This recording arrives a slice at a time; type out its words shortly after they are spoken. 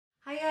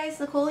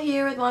guys, Nicole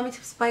here with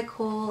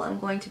MommyTipsByCole. I'm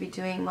going to be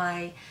doing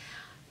my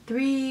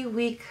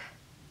 3-week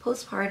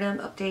postpartum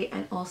update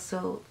and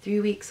also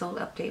 3 weeks old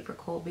update for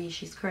Colby.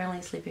 She's currently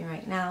sleeping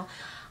right now,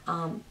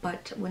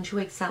 but when she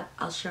wakes up,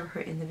 I'll show her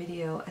in the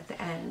video at the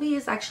end. Colby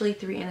is actually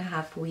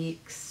 3.5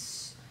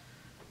 weeks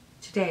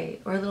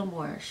today, or a little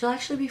more. She'll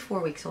actually be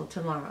 4 weeks old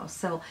tomorrow,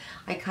 so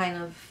I kind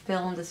of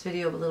filmed this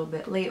video a little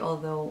bit late,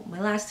 although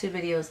my last 2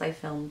 videos I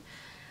filmed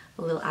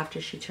a little after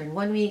she turned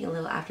 1 week, a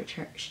little after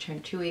she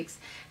turned 2 weeks,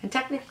 and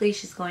technically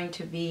she's going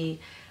to be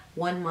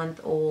 1 month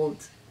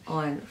old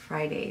on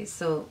Friday.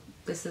 So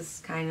this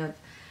is kind of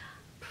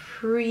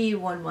pre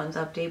 1 month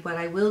update, but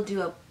I will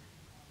do a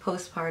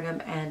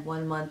postpartum and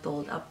 1 month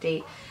old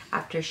update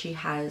after she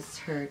has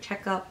her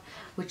checkup,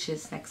 which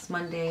is next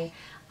Monday.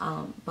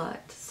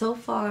 But so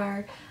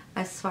far,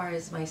 as far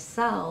as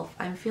myself,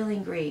 I'm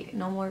feeling great.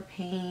 No more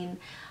pain.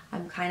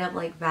 I'm kind of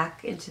like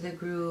back into the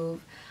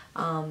groove.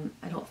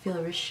 I don't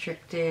feel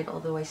restricted,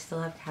 although I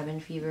still have cabin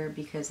fever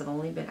because I've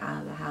only been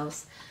out of the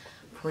house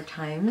 4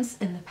 times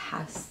in the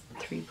past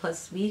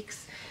 3+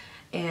 weeks,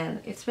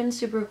 and it's been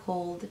super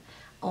cold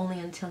only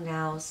until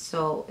now,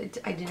 so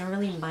I didn't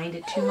really mind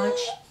it too much.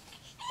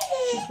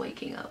 She's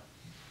waking up.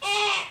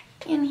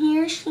 And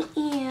here she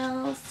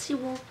is. She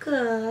woke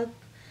up.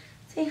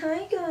 Say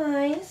hi,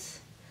 guys.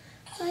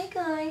 Hi,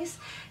 guys.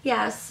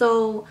 Yeah,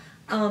 so,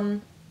 what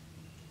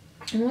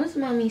was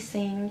mommy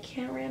saying?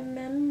 Can't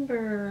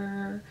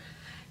remember.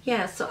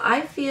 Yeah, so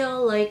I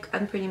feel like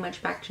I'm pretty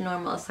much back to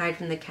normal aside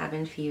from the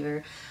cabin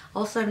fever.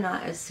 Also, I'm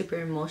not as super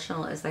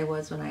emotional as I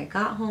was when I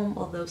got home,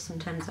 although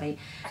sometimes I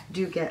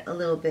do get a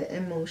little bit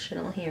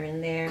emotional here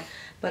and there.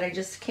 But I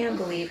just can't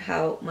believe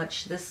how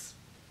much this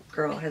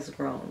girl has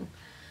grown.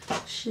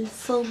 She's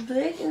so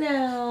big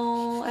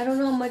now. I don't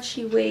know how much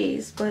she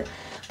weighs, but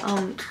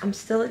I'm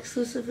still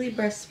exclusively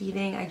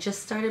breastfeeding. I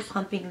just started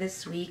pumping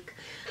this week.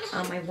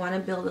 I want to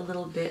build a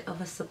little bit of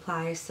a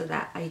supply so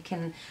that I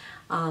can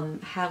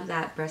have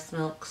that breast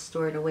milk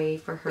stored away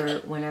for her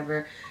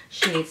whenever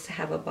she needs to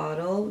have a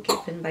bottle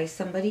given by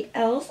somebody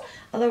else.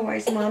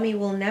 Otherwise, mommy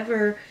will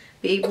never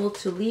be able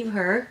to leave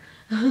her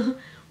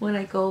when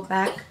I go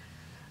back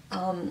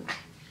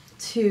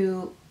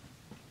to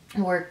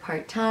work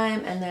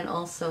part-time. And then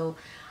also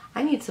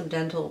I need some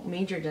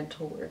major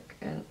dental work,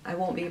 and I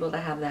won't be able to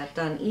have that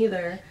done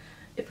either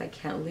if I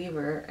can't leave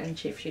her and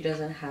if she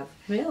doesn't have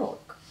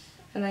milk.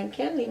 And I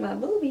can't leave my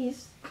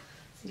boobies, so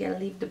you gotta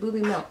leave the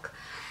booby milk.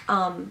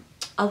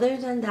 Other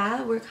than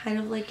that, we're kind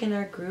of like in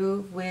our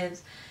groove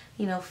with,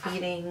 you know,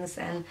 feedings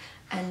and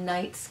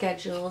night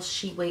schedules.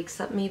 She wakes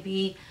up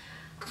maybe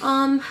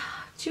 2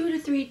 to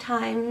 3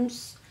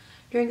 times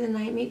during the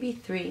night, maybe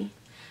 3.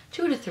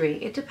 2 to 3,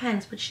 it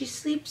depends, but she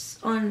sleeps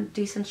on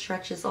decent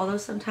stretches, although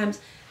sometimes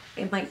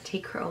it might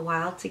take her a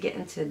while to get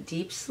into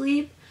deep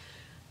sleep.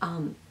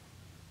 So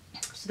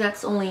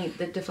that's only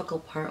the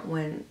difficult part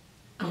when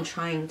I'm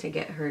trying to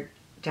get her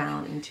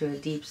down into a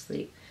deep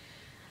sleep.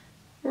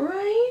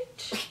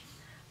 Right?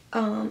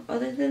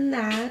 Other than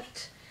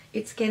that,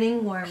 it's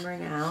getting warmer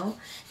now,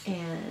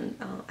 and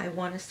I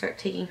want to start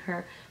taking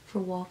her for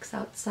walks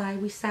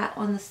outside. We sat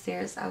on the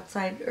stairs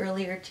outside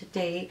earlier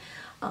today,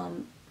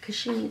 because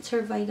she needs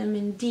her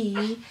vitamin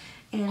D,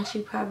 and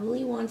she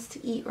probably wants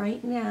to eat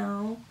right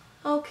now.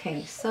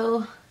 Okay,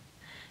 so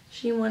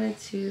she wanted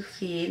to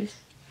feed,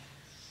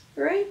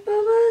 right,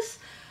 Bubba's?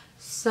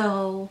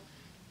 So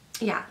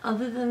yeah,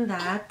 other than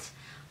that,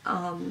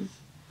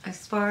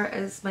 as far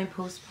as my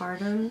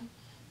postpartum,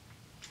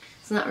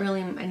 it's not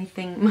really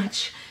anything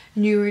much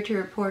newer to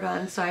report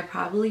on, so I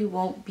probably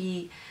won't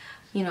be,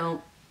 you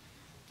know,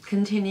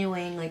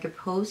 continuing like a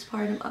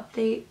postpartum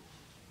update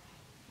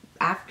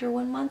after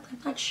 1 month. I'm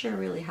not sure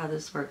really how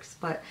this works,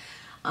 but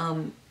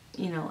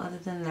you know, other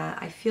than that,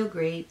 I feel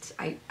great.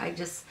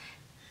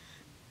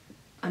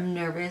 I'm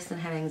nervous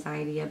and have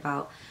anxiety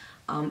about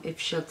if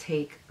she'll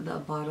take the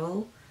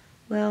bottle.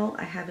 Well,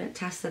 I haven't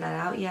tested that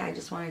out yet. I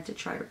just wanted to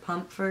try to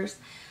pump first,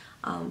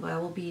 but I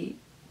will be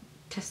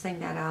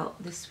testing that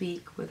out this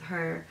week with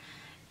her,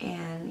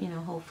 and you know,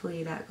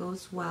 hopefully that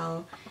goes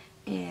well.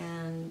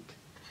 And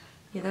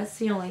yeah, that's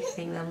the only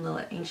thing that I'm a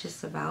little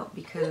anxious about,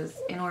 because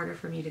in order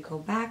for me to go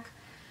back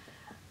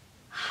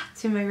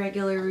to my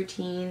regular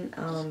routine,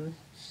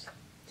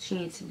 she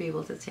needs to be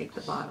able to take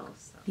the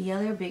bottles. The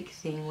other big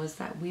thing was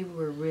that we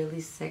were really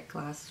sick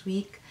last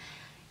week,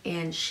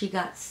 and she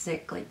got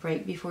sick like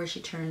right before she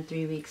turned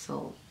 3 weeks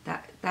old.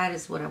 That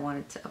is what I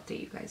wanted to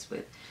update you guys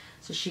with.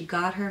 So she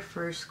got her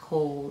first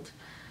cold,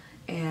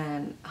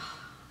 and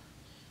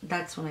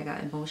that's when I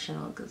got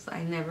emotional, because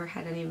I never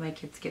had any of my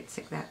kids get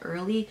sick that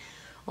early.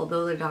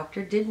 Although the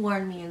doctor did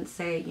warn me and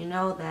say, you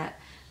know, that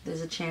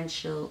there's a chance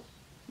she'll,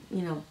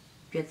 you know,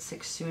 get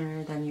sick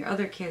sooner than your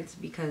other kids,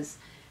 because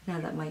now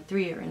that my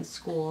 3 are in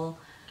school,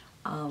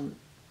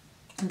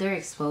 they're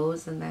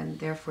exposed, and then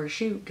therefore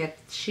she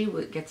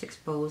gets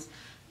exposed.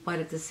 But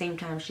at the same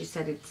time, she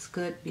said it's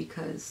good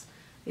because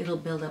it'll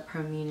build up her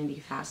immunity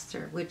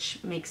faster,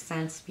 which makes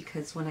sense,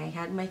 because when I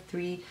had my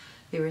 3,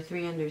 they were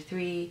 3 under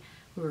 3,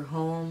 we were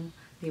home,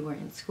 they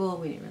weren't in school,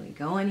 we didn't really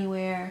go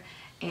anywhere,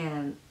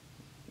 and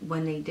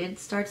when they did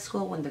start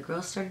school, when the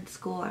girls started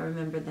school, I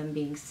remember them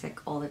being sick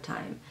all the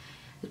time,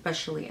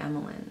 especially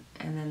Emmeline,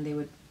 and then they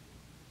would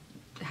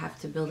have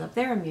to build up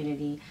their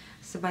immunity.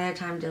 So by the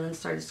time Dylan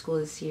started school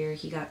this year,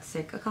 he got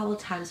sick a couple of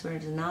times, but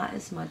it's not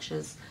as much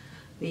as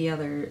the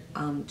other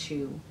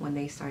two when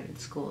they started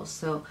school.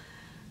 So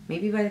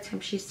maybe by the time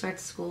she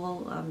starts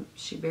school,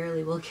 she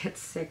barely will get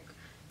sick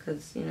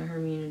because, you know, her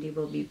immunity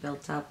will be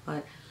built up.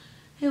 But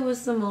it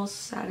was the most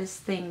saddest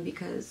thing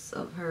because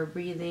of her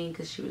breathing,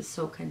 because she was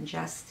so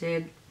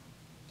congested.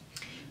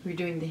 We were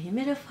doing the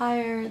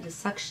humidifier, the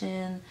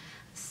suction,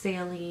 the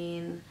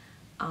saline,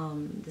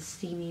 the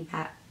steam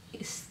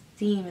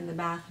in the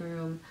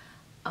bathroom,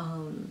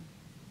 and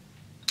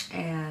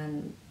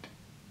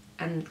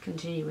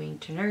continuing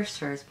to nurse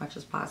her as much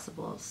as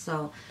possible.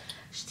 So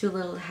she's too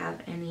little to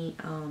have any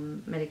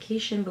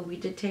medication, but we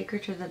did take her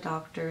to the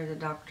doctor. The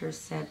doctor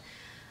said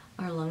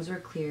our lungs were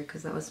clear,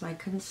 because that was my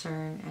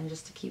concern, and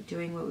just to keep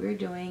doing what we were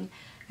doing,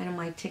 and it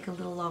might take a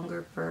little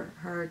longer for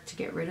her to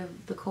get rid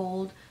of the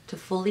cold, to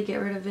fully get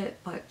rid of it,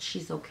 but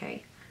she's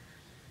okay.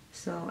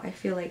 So I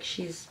feel like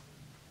she's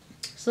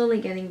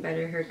slowly getting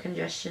better. Her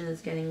congestion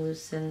is getting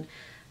loosened,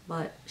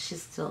 but she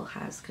still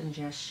has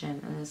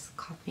congestion and is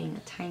coughing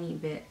a tiny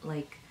bit,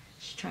 like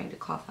she's trying to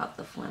cough out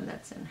the phlegm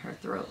that's in her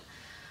throat.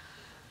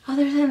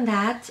 Other than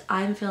that,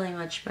 I'm feeling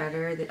much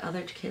better. The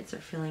other kids are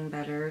feeling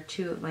better.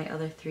 2 of my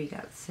other 3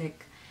 got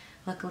sick.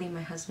 Luckily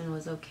my husband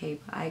was okay,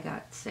 but I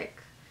got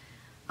sick.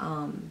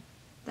 And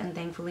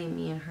thankfully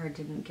me and her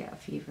didn't get a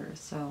fever.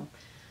 So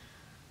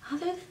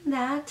other than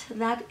that,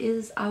 that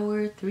is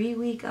our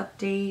 3-week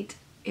update.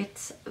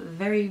 It's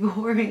very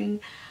boring.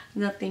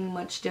 Nothing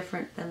much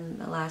different than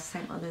the last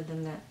time, other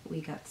than that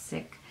we got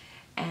sick.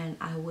 And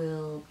I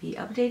will be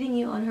updating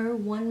you on her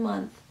 1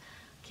 month.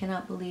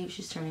 Cannot believe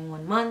she's turning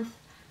 1 month.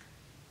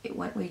 It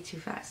went way too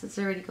fast. It's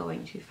already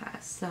going too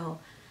fast. So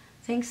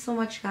thanks so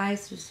much,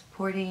 guys, for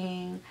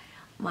supporting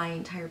my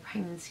entire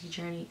pregnancy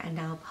journey and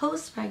now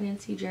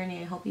post-pregnancy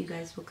journey. I hope you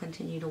guys will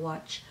continue to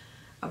watch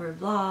our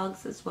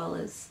vlogs as well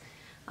as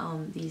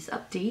these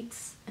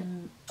updates,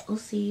 and we'll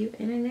see you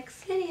in the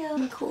next video.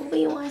 And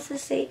Colby wants to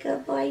say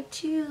goodbye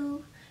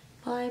too.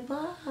 Bye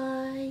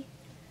bye.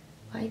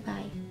 Bye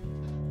bye.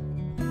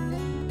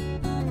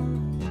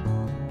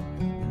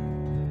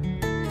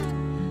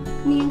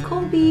 Me and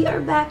Colby are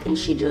back, and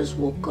she just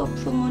woke up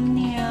from a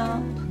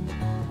nap.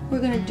 We're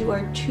gonna do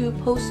our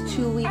post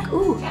 2 week.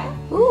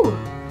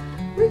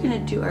 We're gonna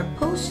do our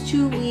post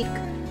 2 week,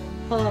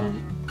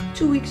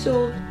 2 weeks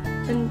old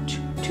and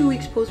 2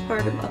 weeks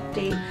postpartum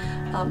update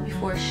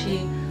before she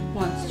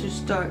wants to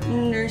start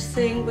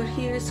nursing. But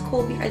here's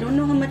Colby. I don't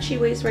know how much she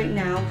weighs right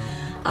now,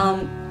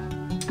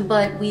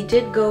 but we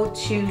did go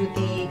to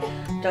the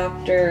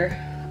doctor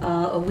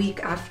a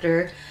week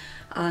after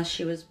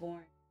she was born.